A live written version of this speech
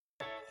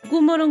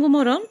God morgon, god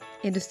morgon.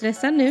 Är du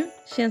stressad nu?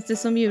 Känns det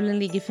som julen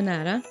ligger för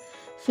nära?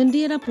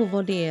 Fundera på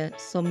vad det är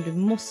som du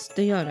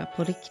måste göra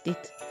på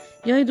riktigt.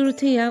 Jag är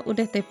Dorotea och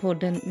detta är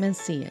podden Men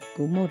se,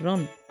 god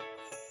morgon.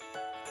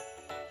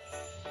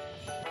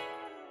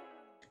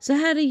 Så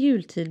här i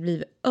jultid blir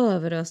vi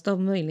överösta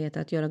av möjlighet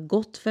att göra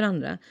gott för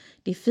andra.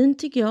 Det är fint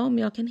tycker jag,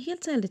 men jag kan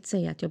helt ärligt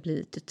säga att jag blir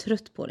lite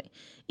trött på det.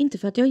 Inte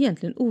för att jag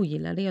egentligen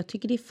ogillar det, jag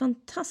tycker det är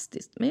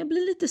fantastiskt. Men jag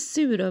blir lite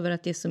sur över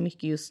att det är så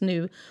mycket just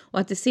nu och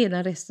att det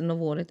sedan resten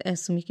av året är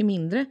så mycket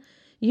mindre.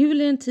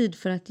 Jul är en tid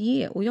för att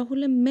ge och jag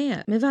håller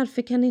med. Men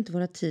varför kan det inte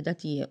vara tid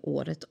att ge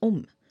året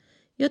om?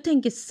 Jag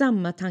tänker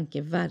samma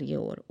tanke varje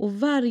år och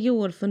varje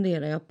år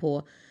funderar jag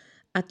på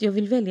att jag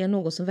vill välja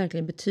något som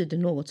verkligen betyder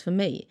något för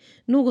mig.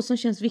 Något som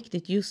känns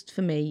viktigt just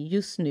för mig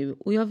just nu.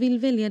 Och jag vill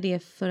välja det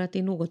för att det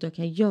är något jag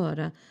kan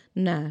göra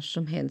när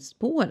som helst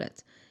på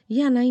året.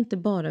 Gärna inte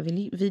bara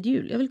vid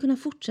jul. Jag vill kunna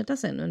fortsätta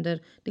sen under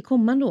det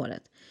kommande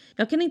året.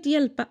 Jag kan inte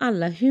hjälpa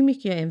alla hur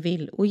mycket jag än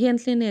vill. Och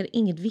egentligen är det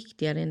inget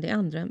viktigare än det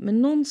andra.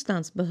 Men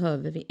någonstans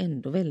behöver vi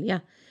ändå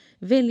välja.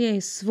 Välja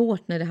är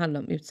svårt när det handlar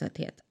om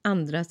utsatthet.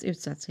 Andras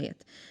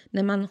utsatthet.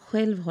 När man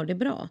själv har det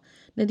bra.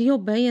 När det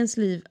jobbar i ens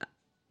liv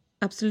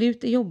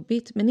absolut är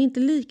jobbigt, men inte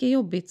lika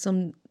jobbigt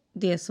som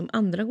det som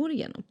andra går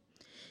igenom.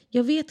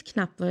 Jag vet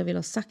knappt vad jag vill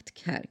ha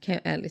sagt här, kan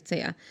jag ärligt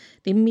säga.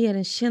 Det är mer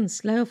en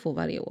känsla jag får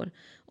varje år.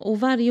 Och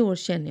varje år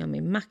känner jag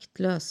mig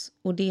maktlös.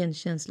 Och det är en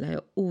känsla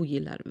jag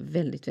ogillar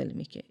väldigt, väldigt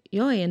mycket.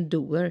 Jag är en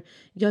doer.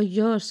 Jag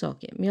gör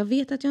saker, men jag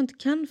vet att jag inte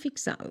kan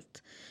fixa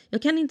allt.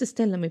 Jag kan inte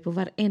ställa mig på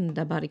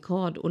varenda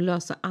barrikad och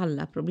lösa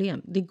alla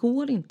problem. Det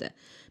går inte.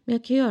 Men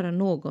jag kan göra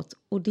något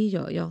och det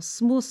gör jag.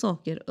 Små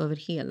saker över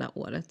hela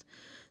året.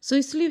 Så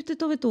i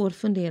slutet av ett år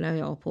funderar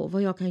jag på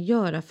vad jag kan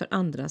göra för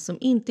andra som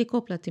inte är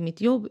kopplat till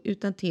mitt jobb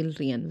utan till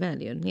ren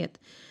välgörenhet.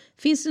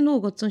 Finns det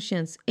något som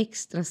känns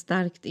extra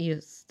starkt i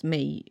just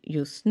mig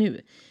just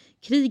nu?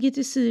 Kriget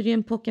i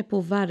Syrien pockar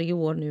på varje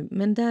år nu,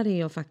 men där är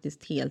jag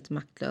faktiskt helt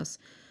maktlös.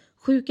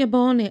 Sjuka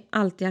barn är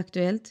alltid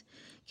aktuellt.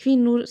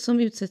 Kvinnor som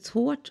utsätts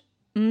hårt,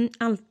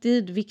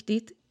 alltid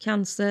viktigt.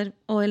 Cancer,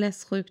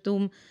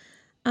 ALS-sjukdom.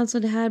 Alltså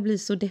det här blir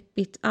så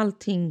deppigt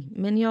allting.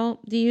 Men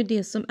ja, det är ju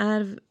det som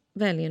är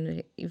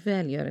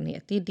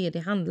välgörenhet. Det är det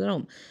handlar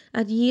om.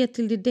 Att ge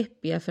till det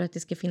deppiga för att det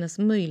ska finnas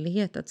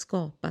möjlighet att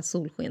skapa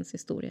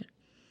solskenshistorier.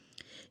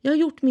 Jag har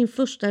gjort min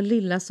första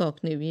lilla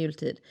sak nu i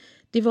jultid.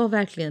 Det var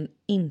verkligen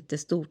inte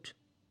stort.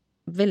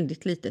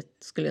 Väldigt litet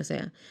skulle jag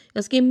säga.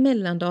 Jag ska i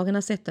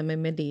mellandagarna sätta mig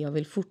med det jag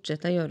vill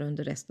fortsätta göra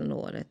under resten av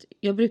året.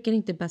 Jag brukar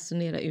inte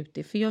basunera ut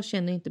det för jag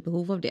känner inte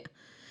behov av det.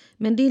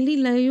 Men det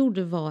lilla jag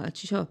gjorde var att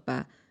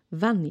köpa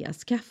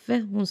Vanjas kaffe,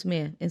 hon som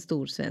är en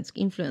stor svensk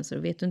influencer.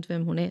 Vet du inte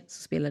vem hon är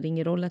så spelar det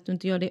ingen roll att du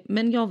inte gör det.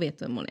 Men jag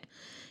vet vem hon är.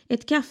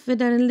 Ett kaffe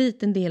där en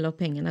liten del av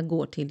pengarna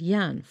går till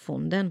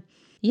hjärnfonden.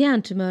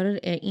 Hjärntumörer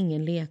är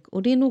ingen lek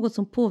och det är något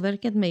som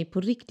påverkat mig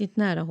på riktigt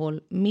nära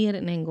håll mer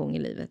än en gång i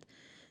livet.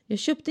 Jag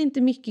köpte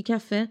inte mycket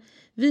kaffe.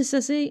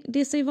 Visar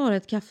det sig vara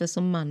ett kaffe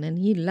som mannen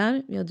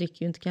gillar, jag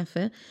dricker ju inte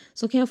kaffe,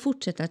 så kan jag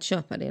fortsätta att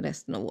köpa det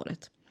resten av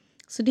året.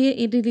 Så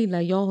det är det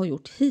lilla jag har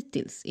gjort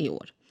hittills i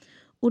år.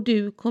 Och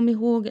du, kom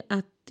ihåg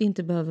att det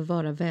inte behöver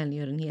vara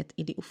välgörenhet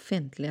i det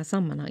offentliga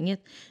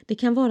sammanhanget. Det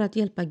kan vara att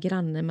hjälpa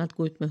grannen med att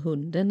gå ut med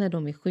hunden när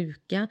de är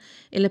sjuka.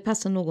 Eller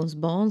passa någons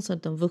barn så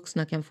att de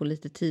vuxna kan få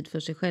lite tid för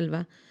sig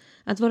själva.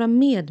 Att vara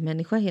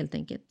medmänniska helt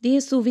enkelt. Det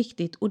är så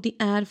viktigt och det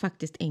är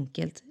faktiskt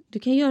enkelt. Du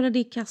kan göra det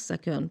i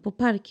kassakön, på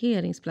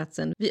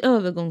parkeringsplatsen, vid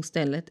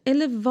övergångsstället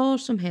eller var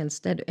som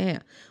helst där du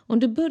är. Om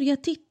du börjar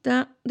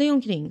titta dig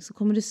omkring så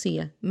kommer du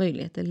se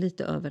möjligheter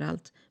lite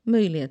överallt.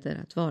 Möjligheter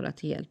att vara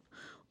till hjälp.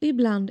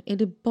 Ibland är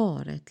det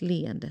bara ett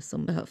leende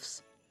som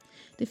behövs.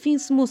 Det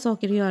finns små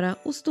saker att göra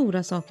och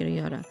stora saker att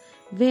göra.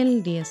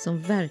 Välj det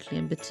som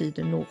verkligen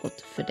betyder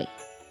något för dig.